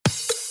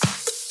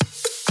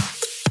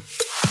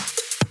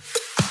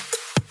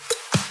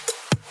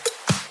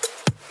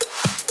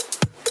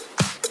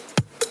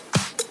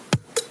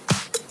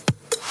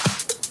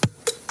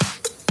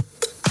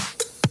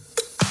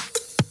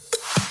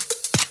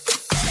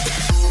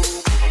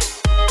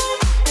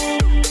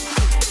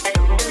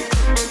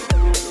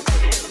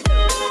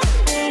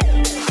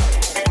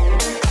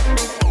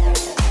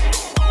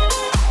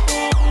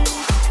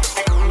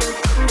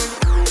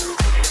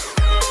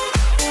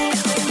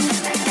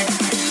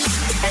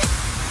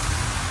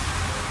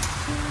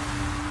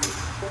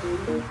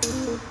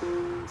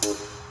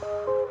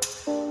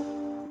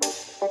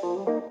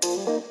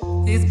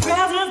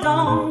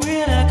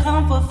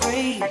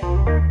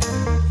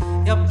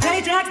Your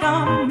paycheck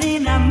don't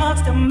mean that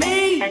much to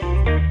me.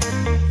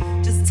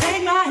 Just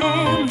take my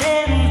hand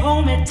and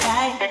hold me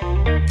tight.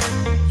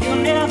 You'll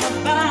never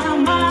buy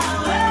my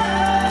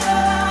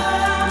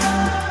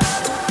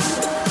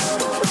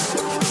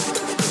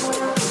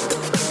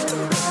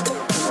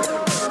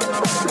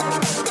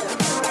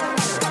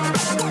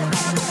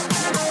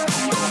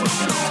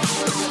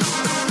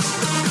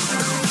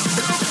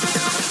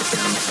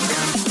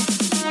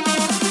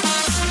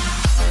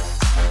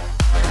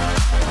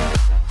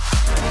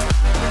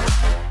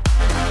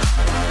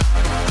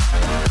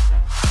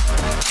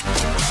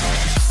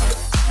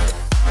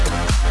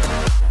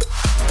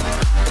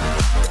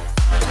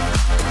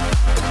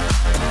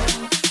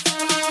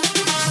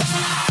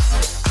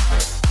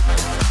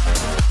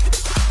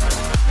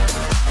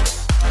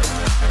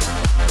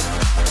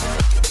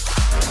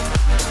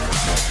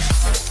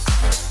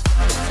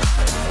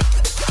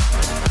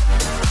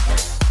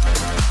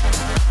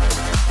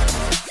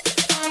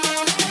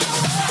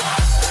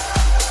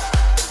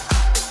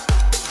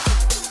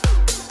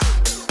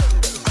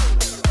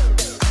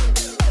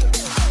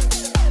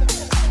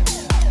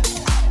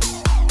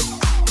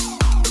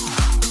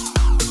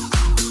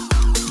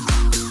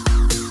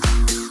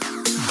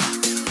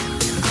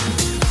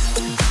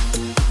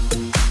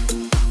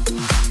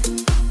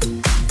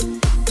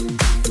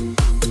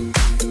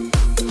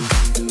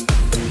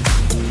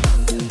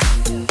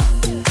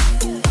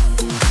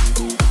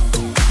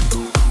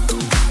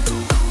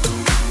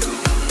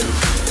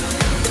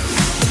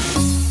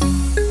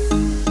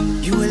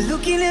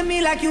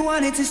like you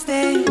wanted to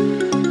stay.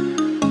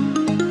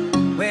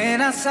 When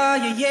I saw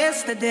you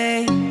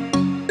yesterday,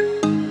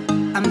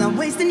 I'm not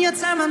wasting your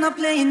time, I'm not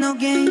playing no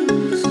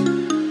games.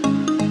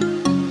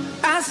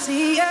 I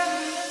see ya.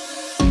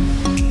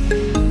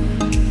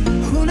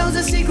 Who knows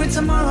the secret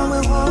tomorrow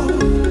will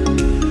hold?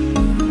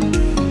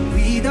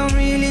 We don't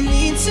really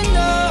need to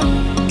know.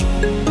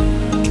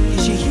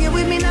 Is you here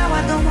with me now?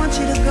 I don't want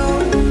you to go.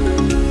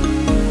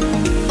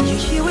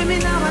 You're here with me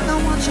now, I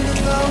don't want you to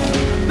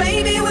go.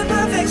 Maybe we're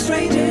perfect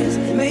strangers.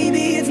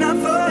 Maybe it's not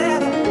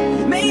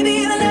forever.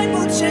 Maybe the light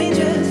will change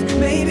us.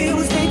 Maybe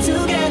we'll stay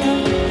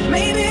together.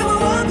 Maybe we'll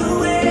walk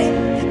away.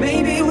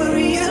 Maybe we'll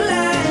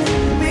realize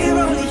we're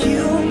only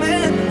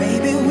human.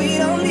 Maybe we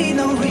don't need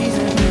no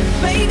reason.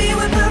 Maybe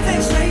we're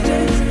perfect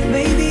strangers.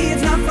 Maybe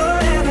it's not forever.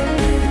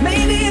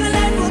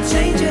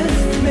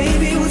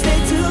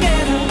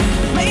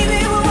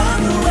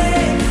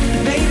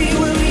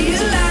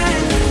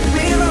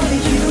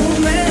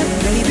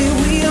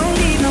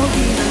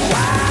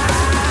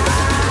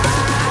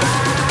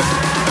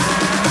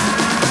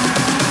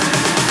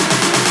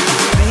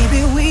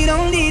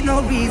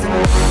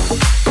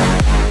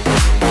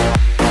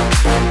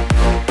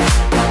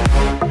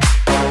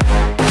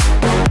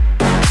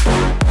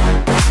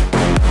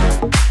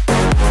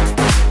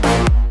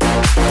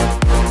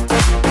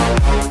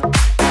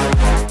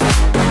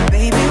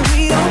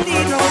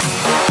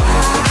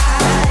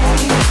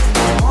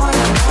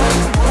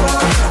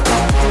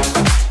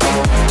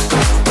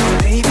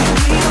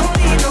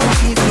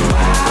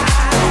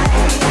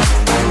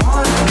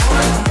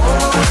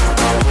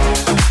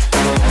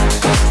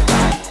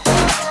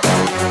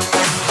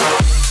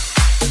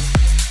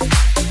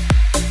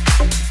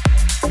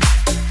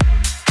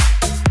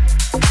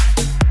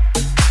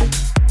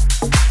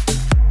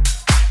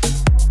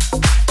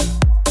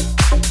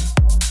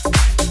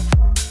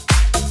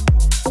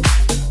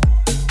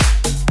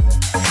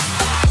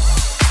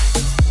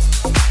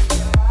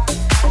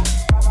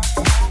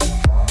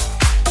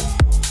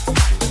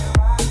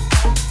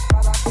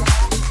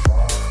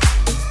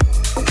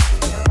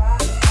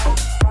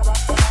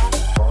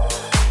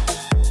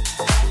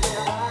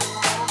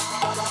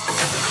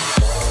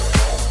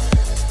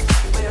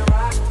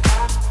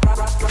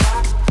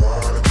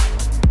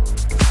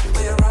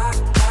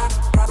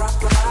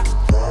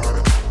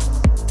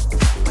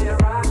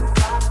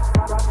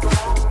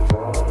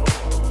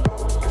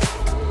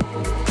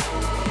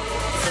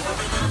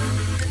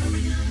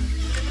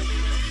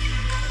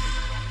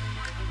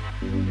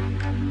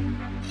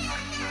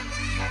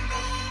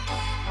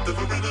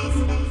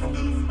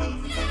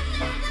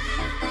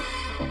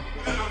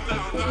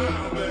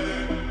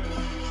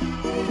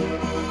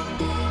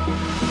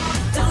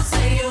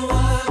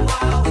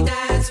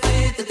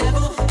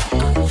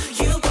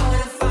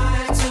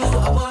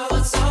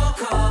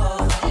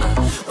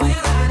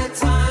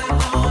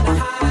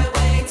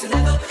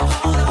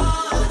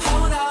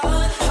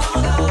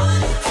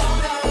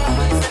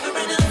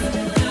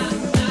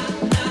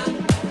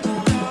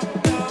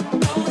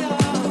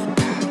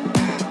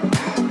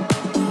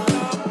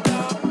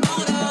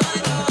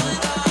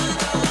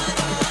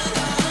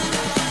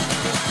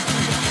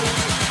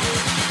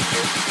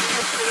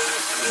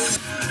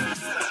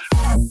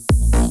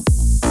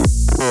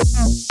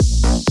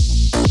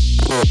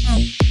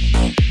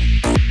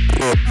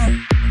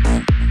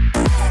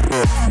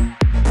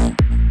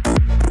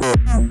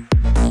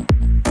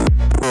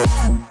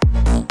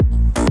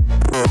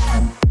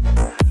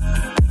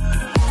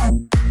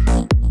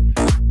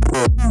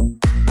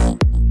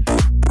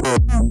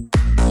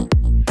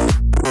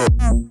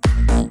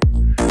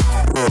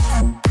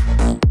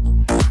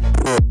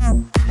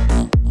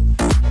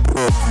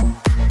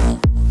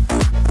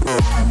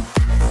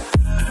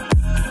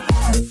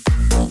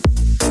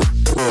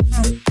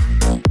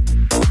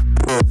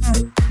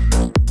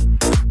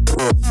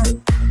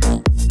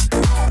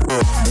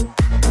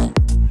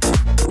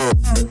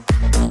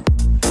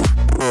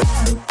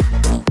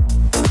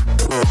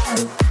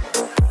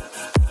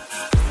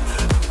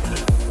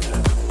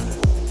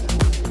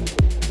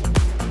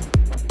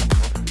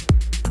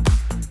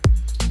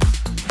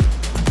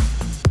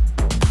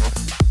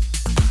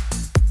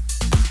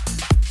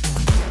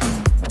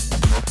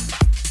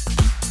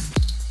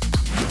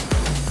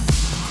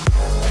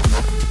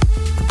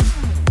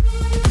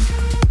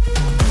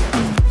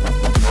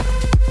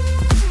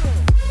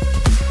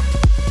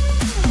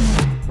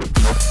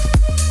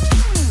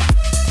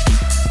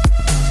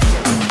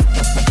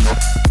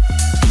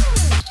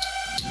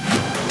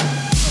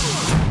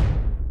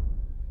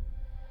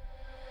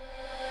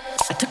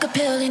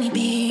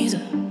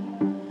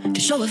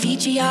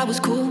 Peachy, I was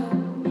cool.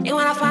 And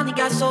when I finally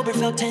got sober,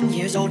 felt 10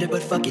 years older,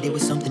 but fuck it, it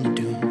was something to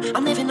do.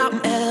 I'm living out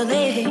in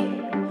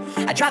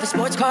LA. I drive a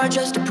sports car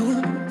just to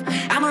prove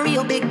I'm a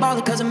real big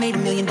baller, cause I made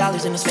 $1 million and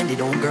I spend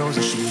it on girls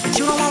and shoes. But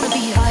you don't wanna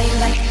be high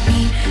like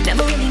me,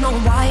 never really know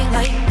why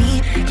like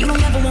me. You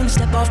don't ever wanna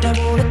step off that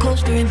roller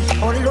coaster and be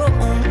all alone.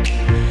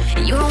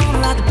 And you don't wanna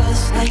ride the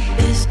bus like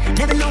this,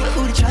 never know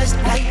who to trust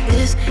like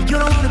this. You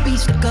don't wanna be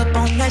stuck up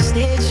on that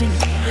stage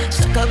singing,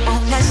 stuck up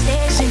on that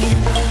stage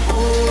singing.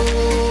 Oh,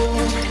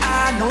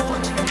 I know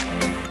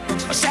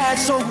a sad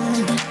soul,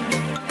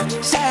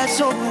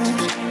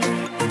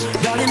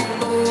 darling.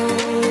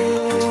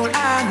 Oh, I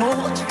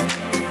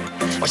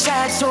know a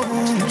sad soul,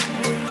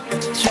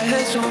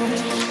 sad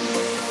soul.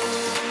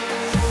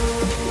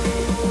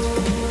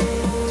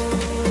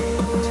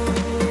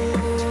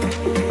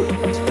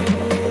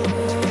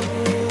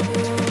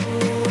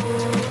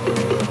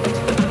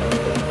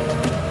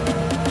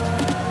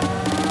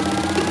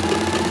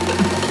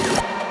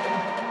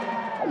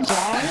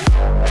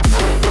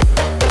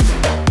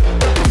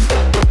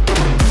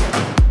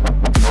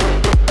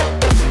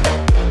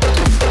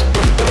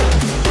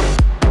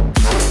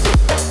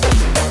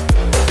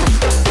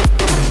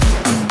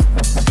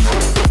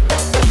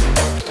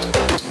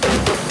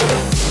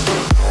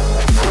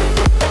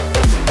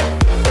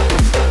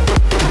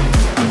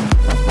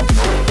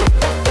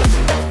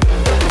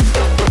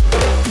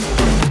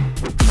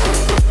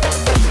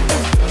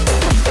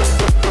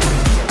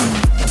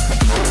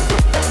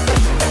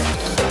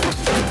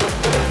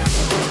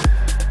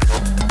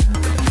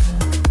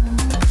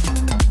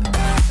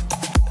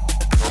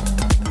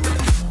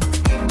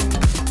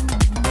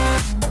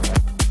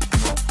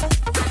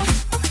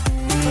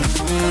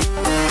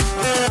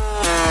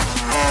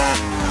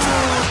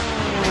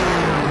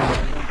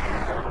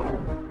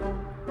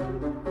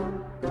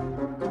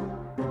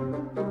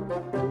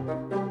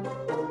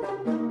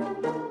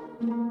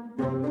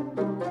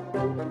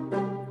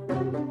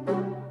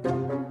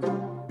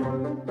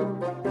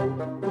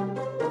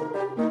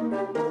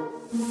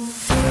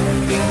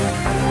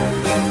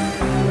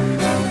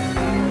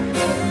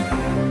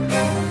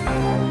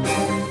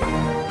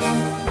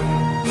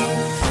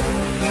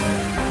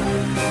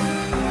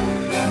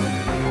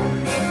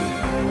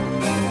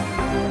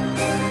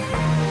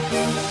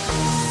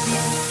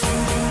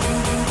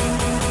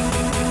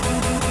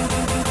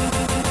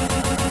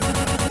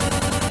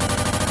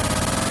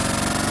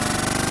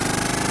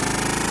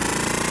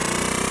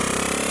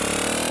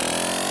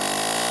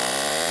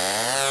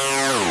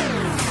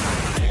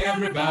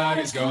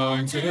 Everybody's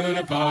going to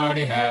the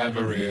party, have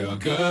a real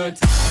good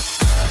time.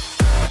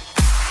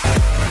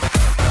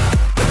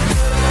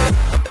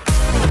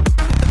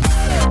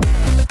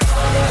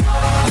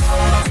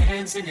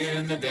 Dancing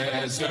in the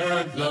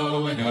desert,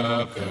 blowing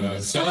up the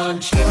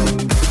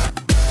sunshine.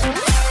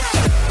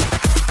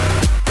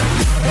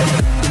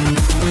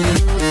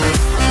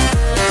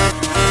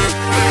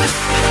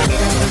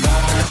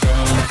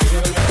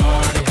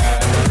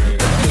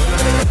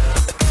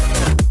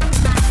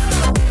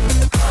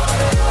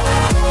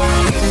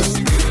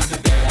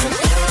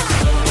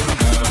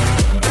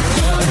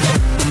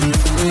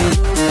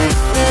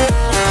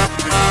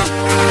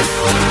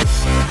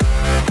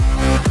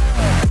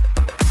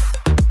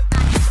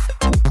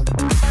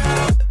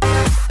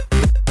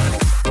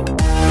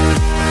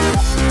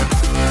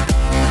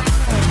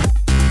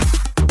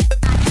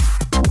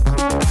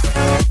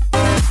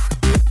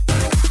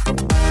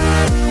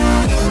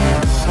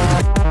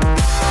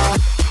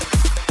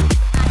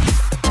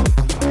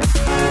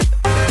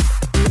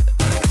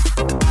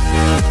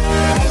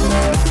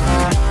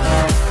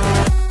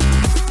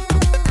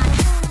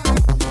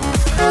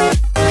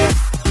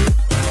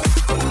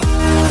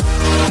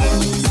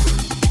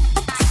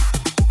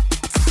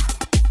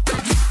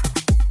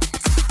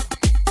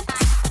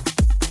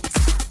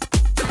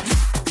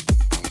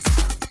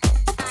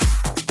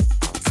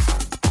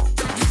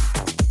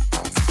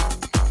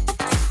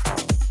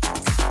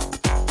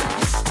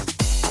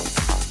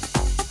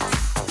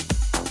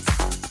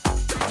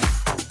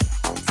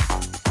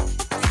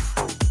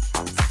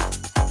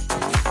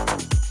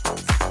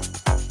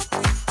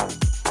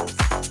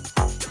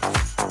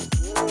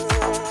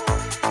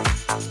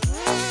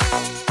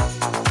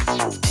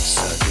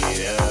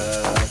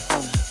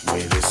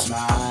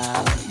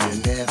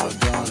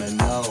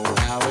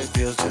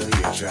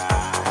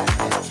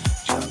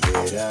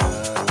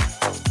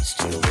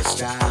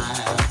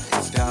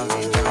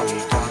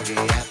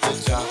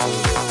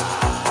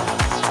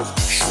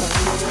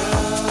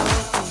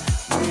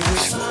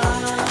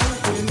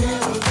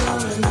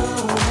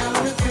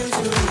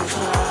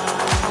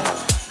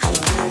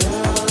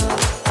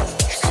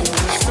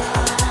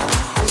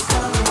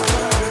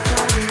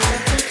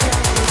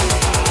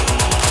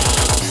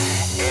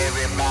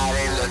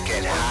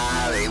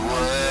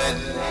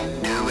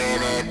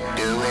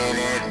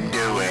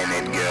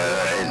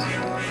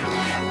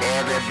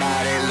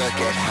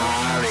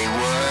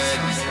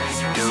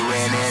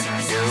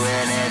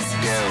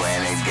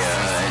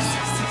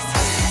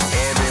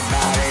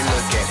 Everybody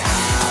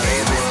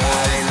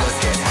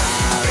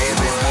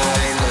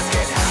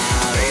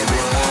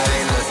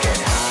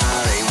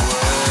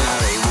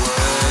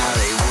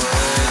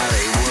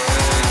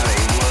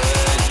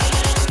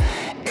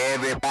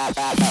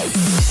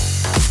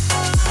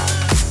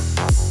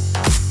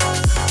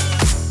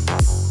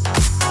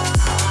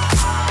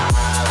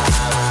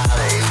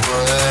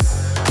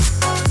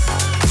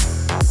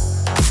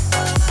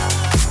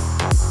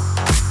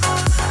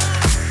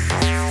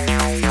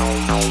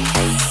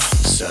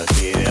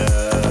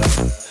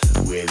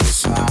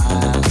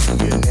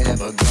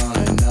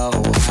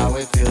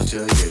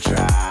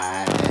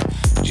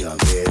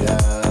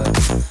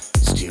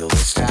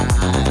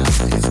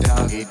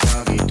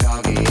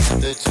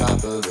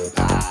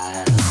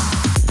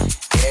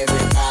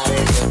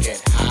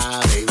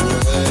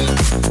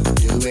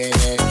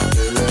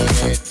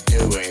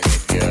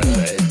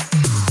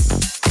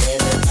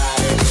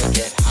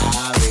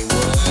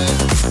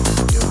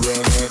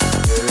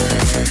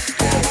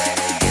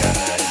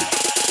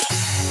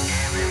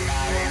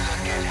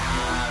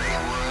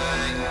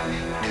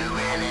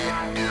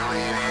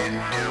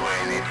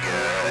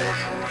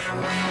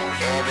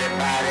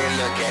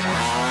look at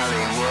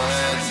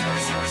Hollywood,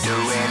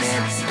 doing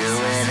it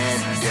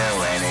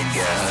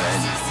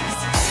good.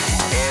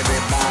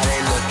 Everybody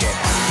look at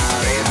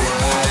Hollywood.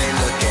 Everybody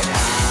look at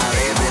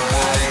Hollywood.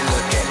 Everybody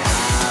look at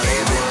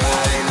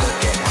Hollywood. Everybody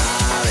look at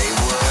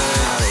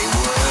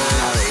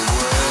Hollywood.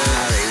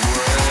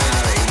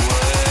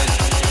 Hollywood.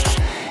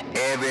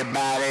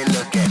 Everybody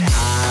look at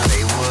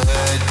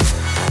Hollywood.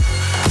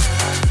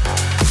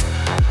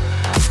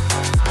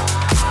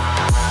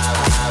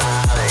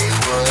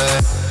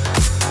 Hollywood.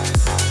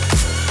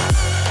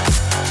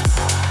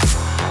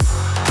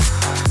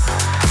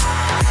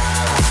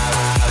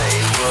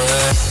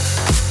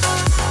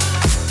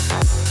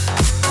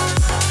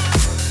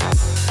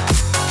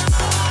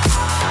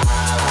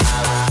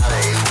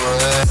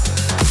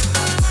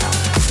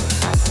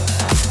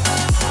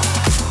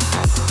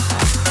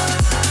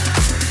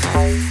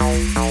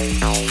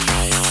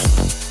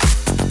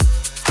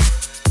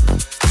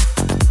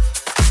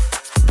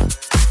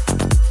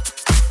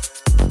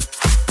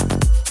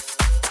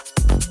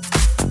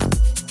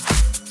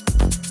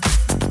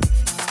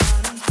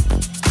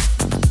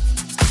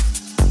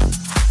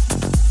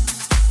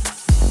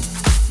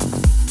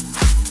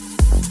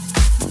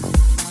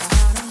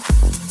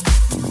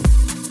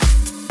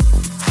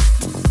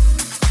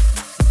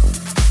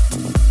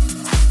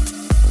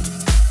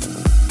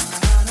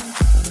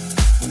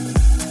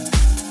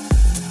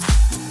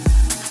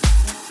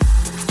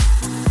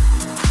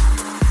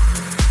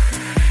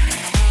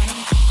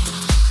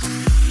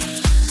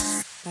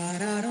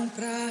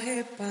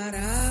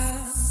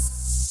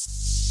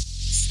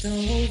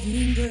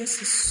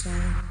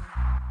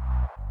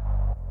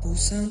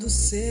 Pulsando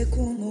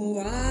seco no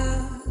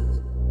ar,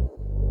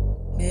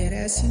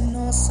 merece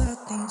nossa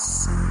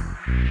atenção.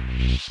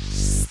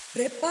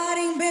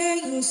 Preparem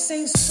bem os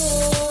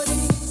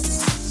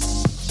sensores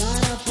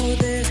para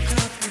poder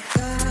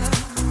captar.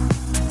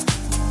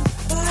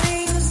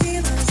 Parem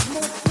usinas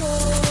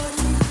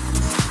motores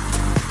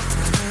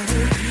para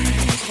ouvir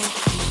os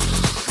bater.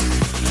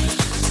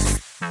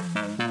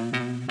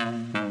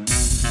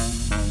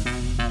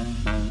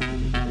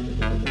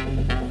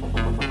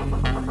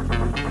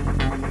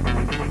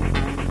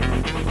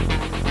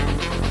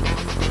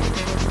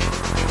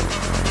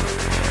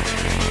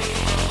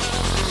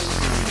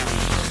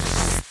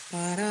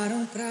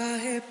 Pararam pra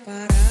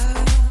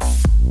reparar,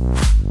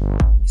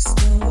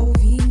 estão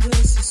ouvindo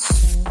esse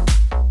som,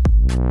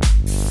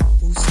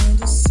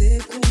 pulsando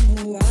seco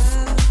no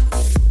ar,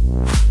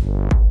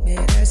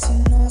 merece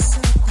nossa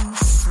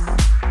atenção.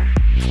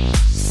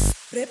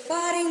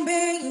 Preparem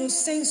bem os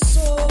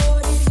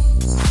sensores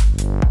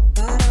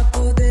para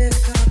poder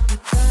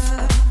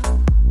captar.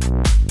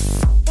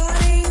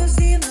 Parem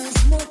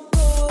usinas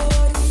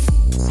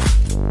motores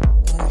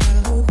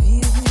para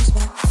ouvir-nos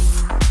bater.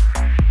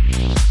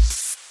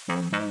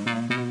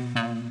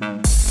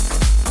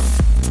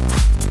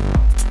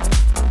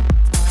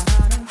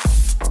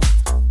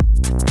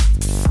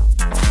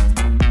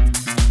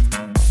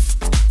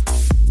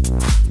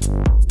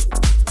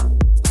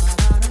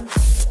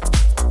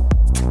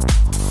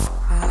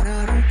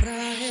 Pararam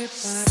pra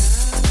reparar.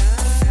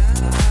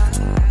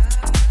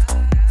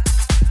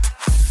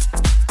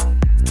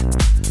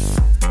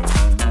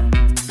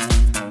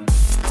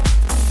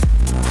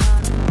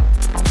 Pararam pra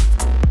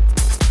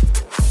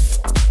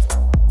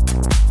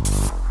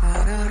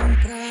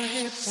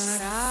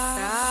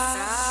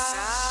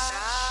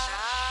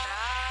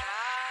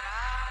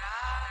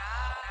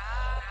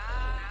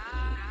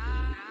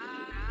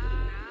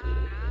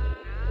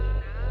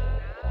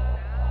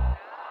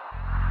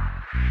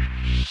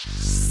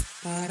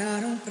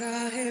Pararam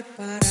pra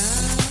reparar,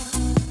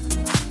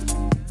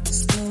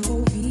 estão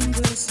ouvindo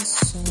esse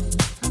som,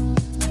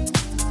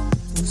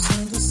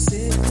 pulsando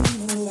seco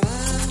no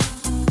ar,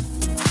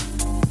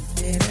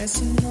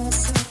 merece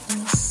nossa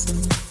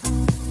atenção.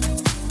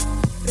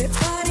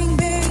 Preparem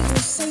bem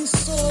os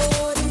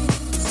sensores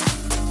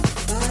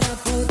para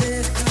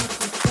poder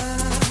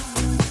captar.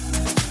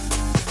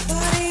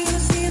 Parem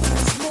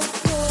usinas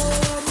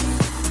motores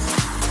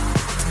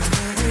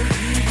para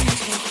ouvir os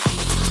bater.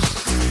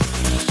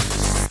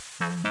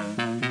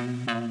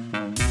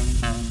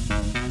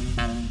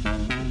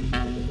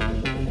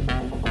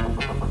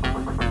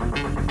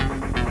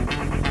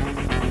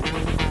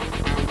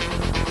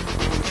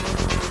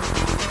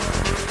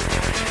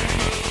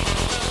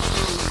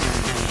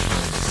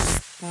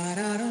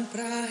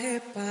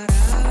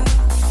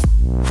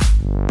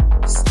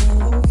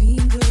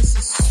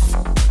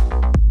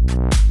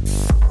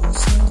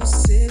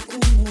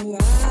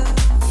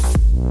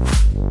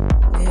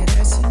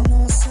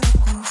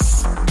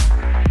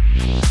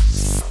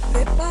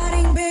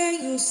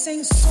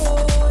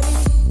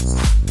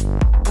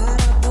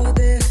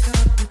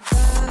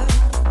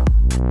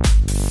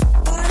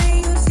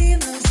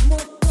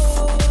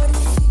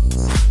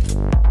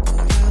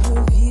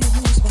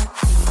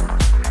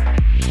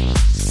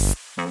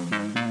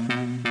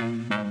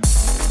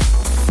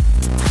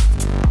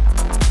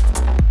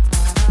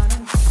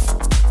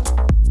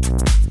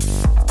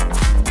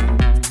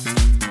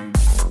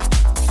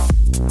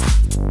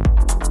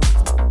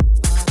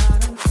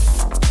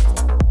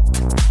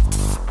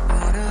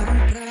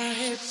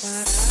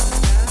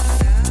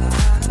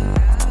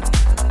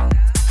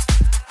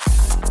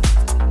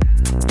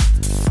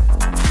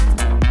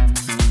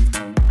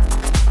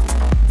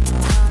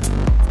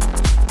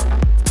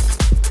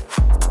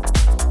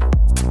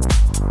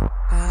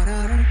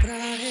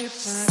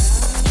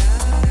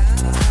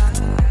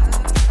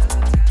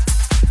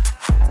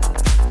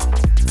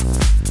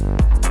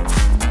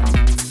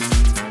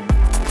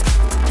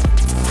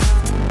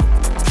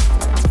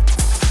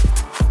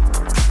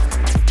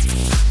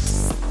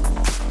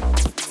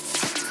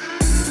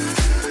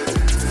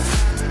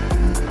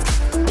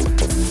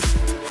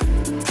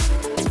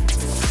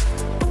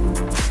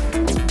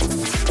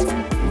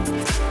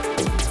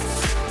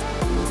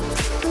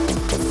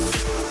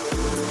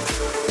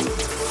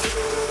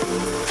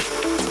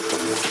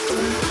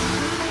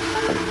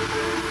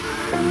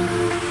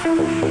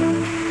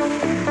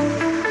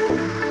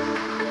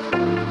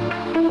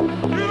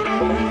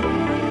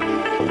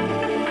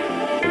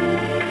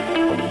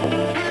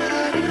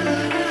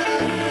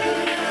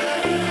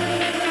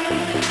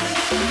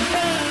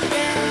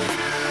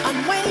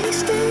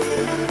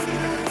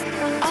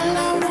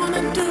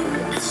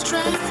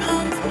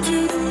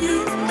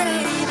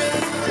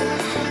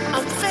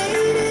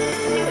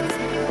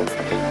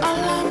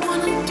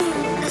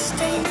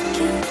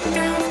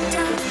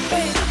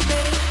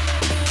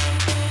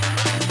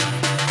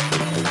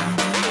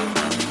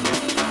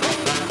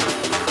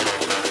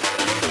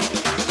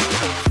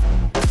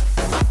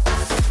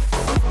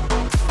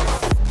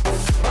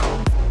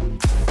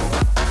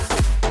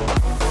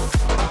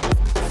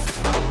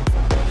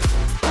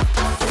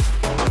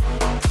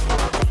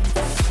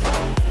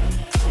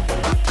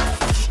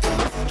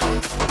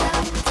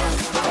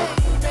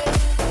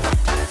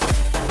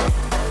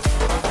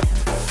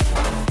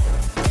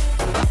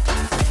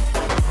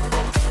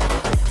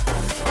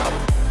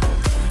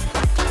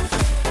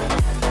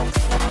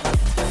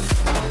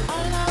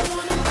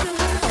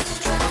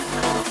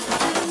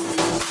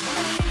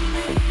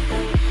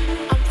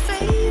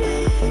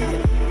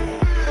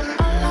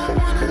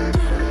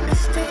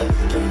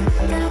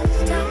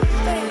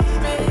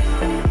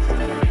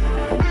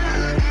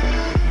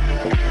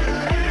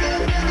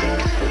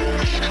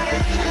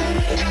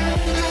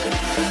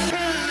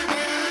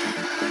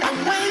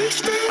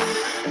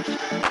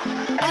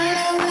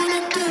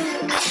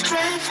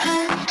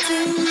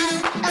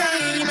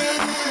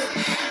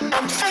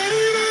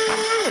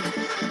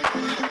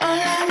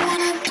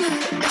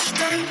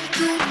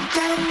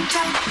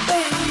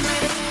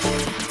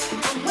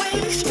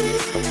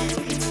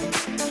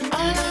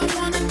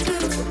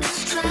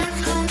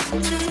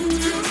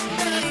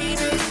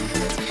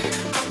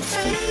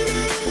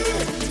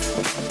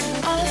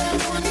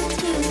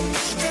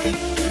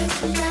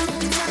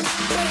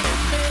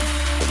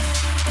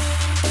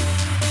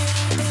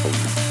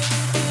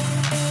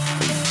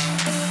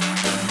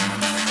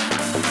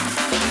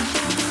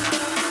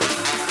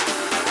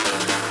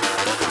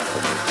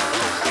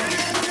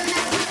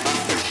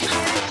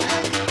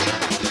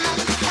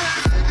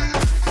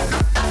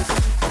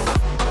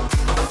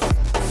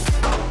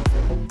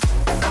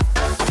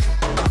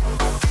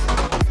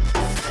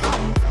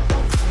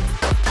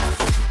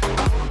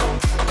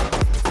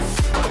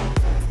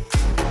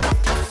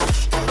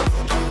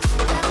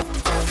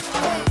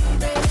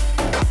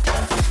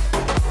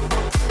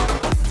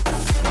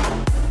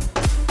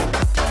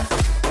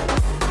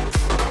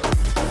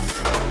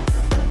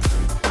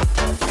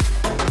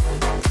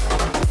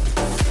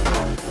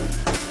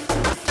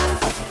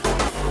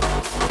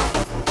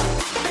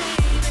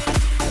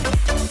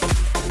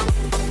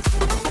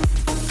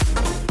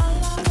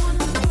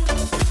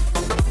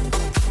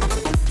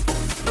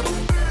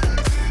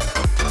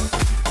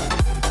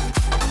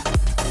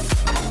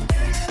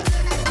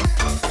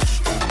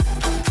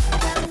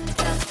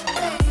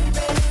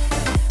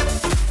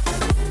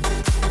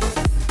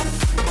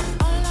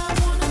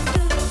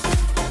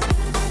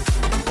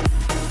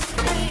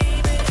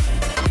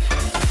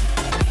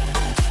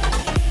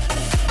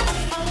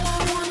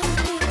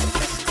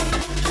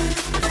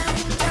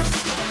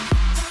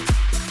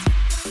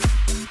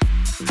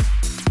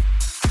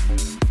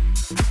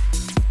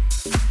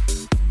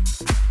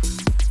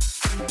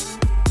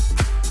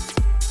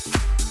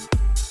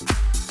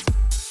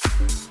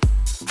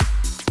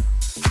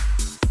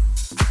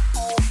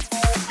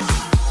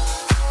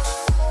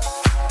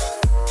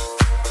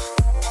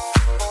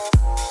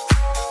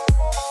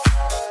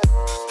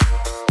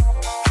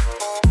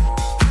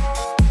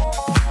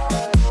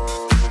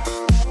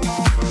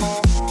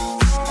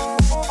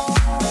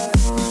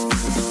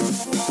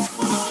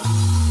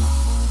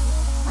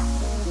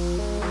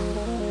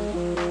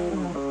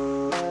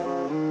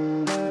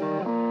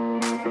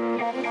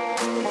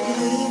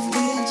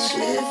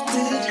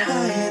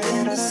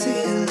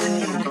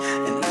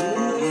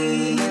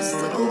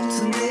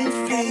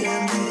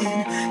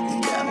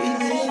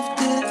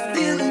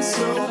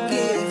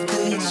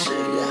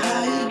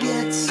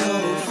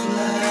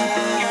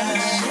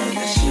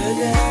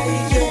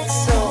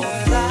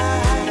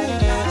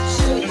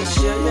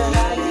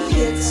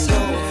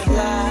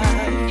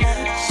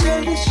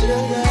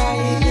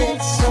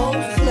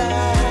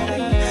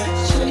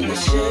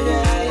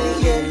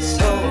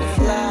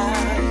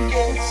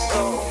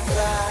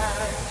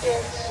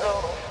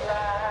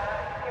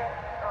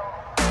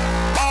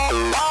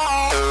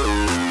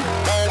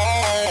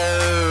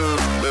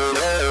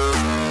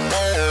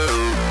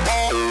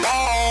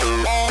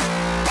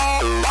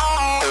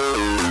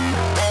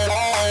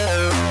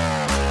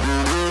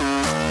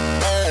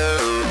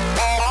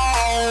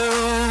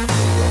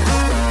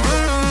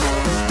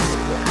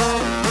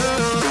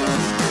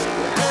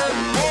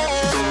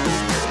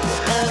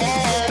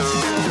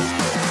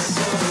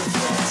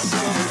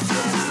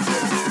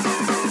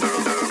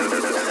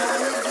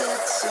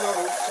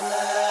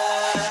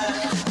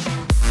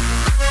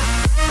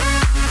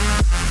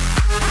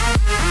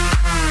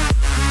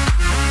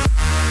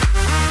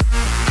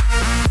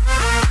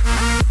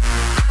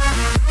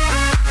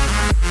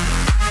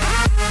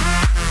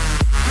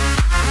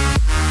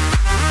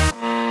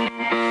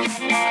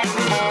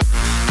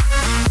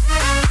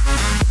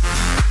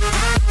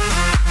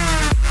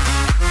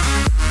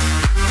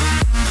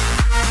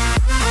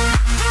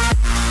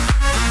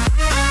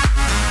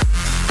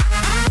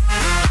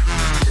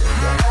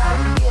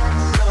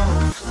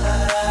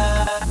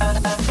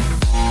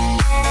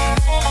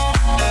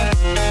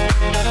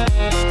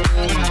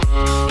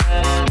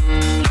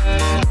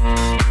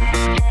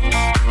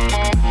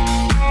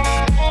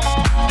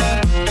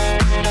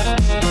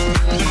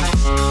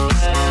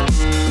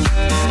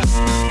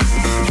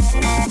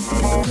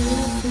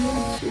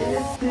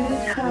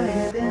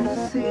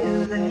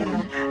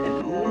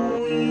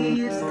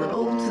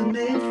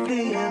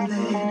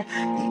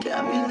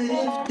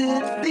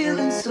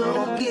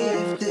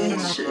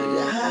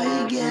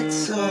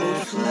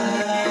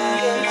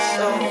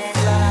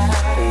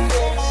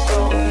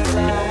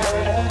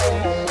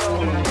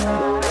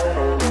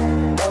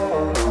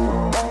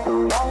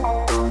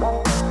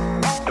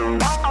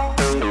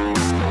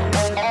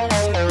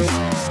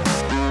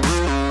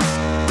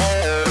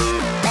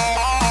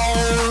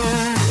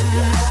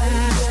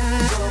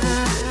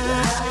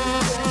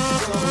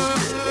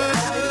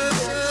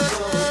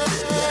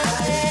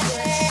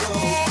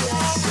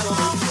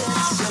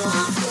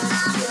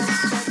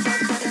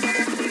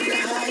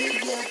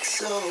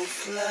 so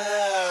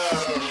fly.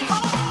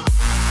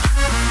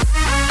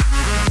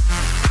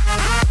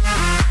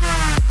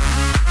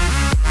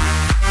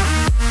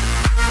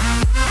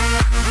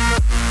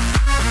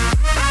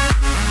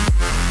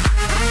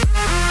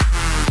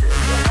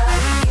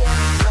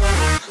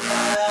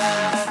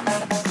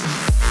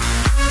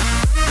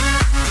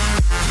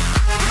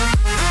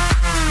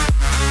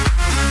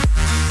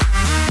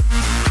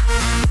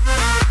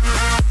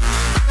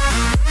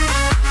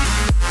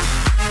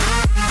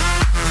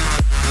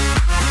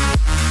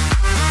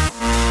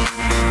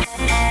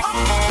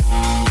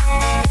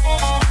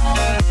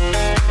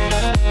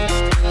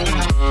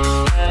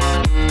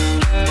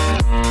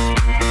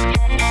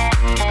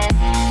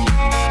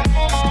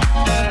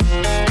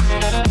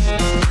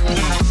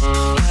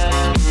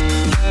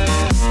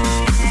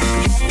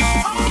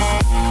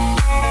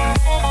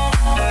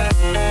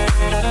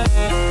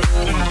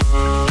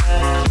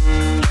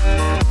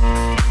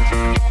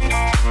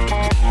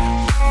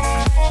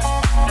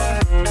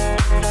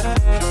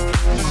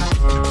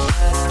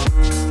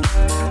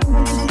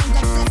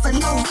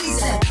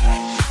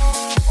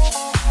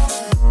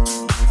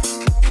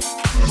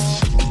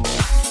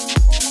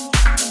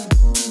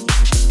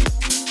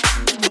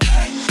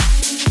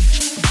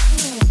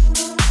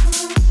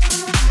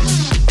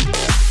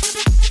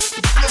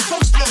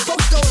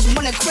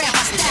 wanna cramp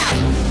my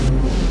style.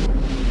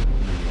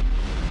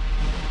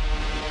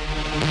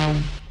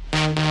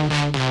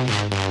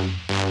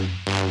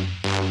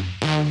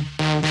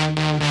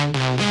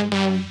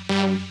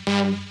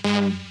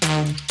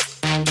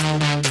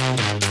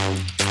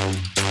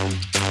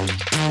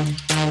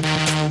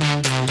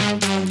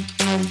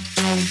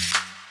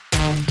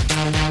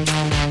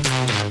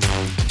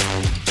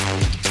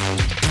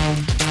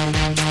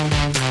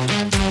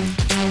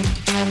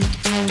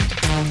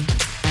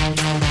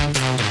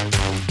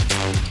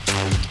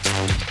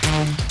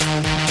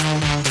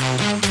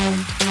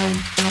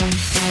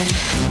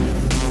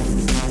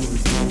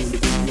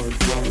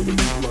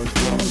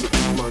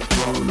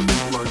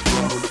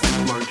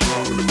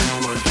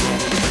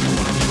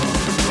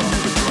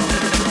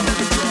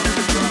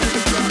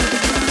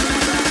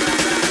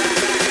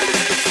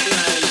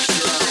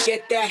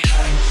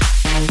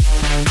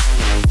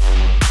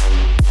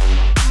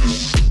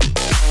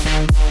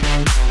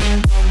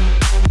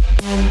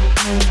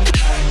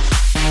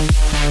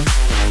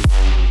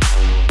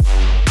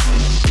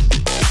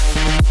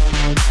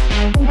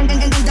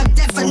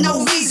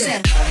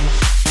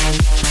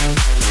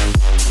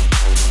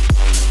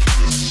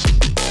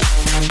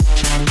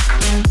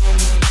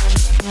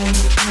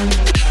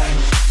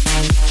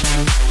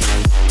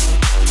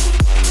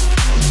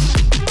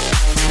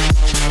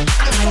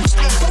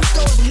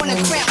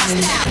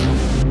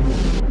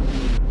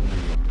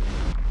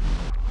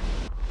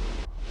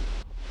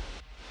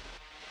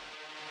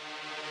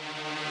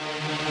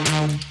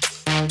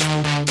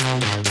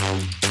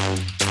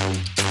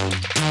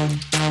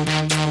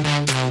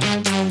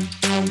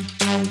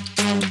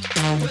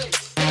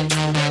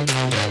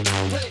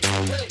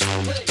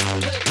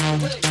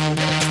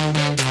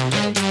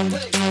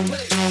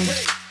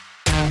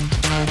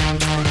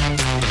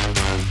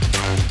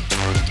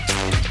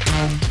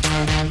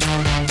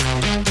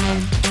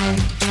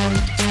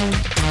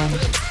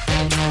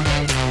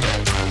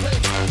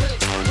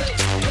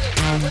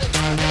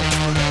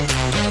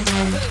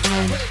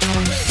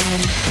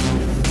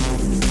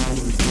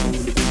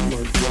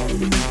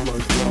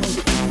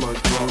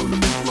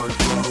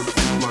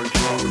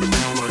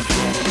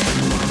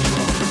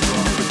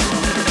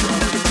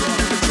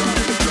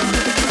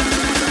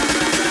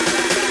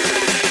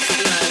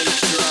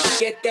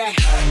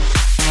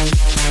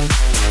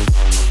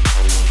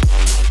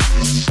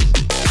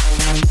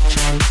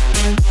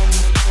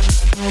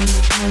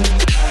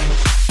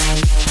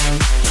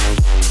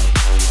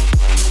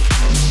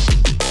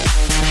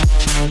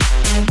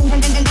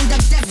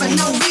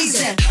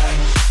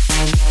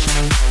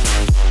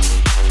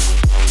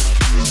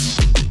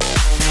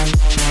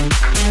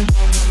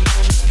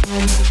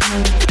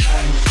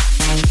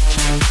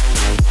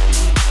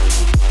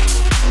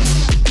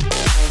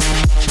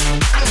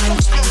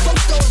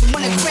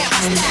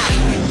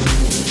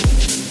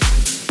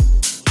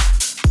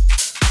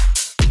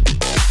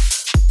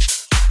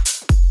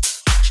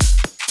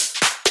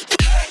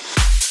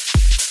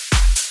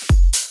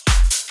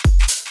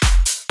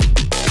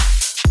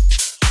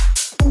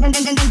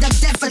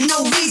 For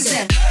no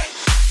reason.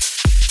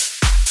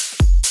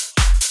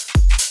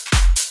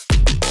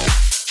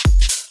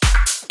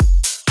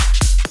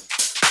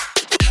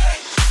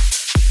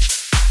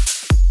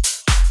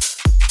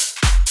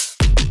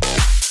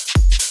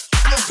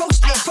 I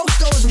approach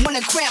those who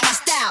wanna cramp my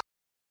style.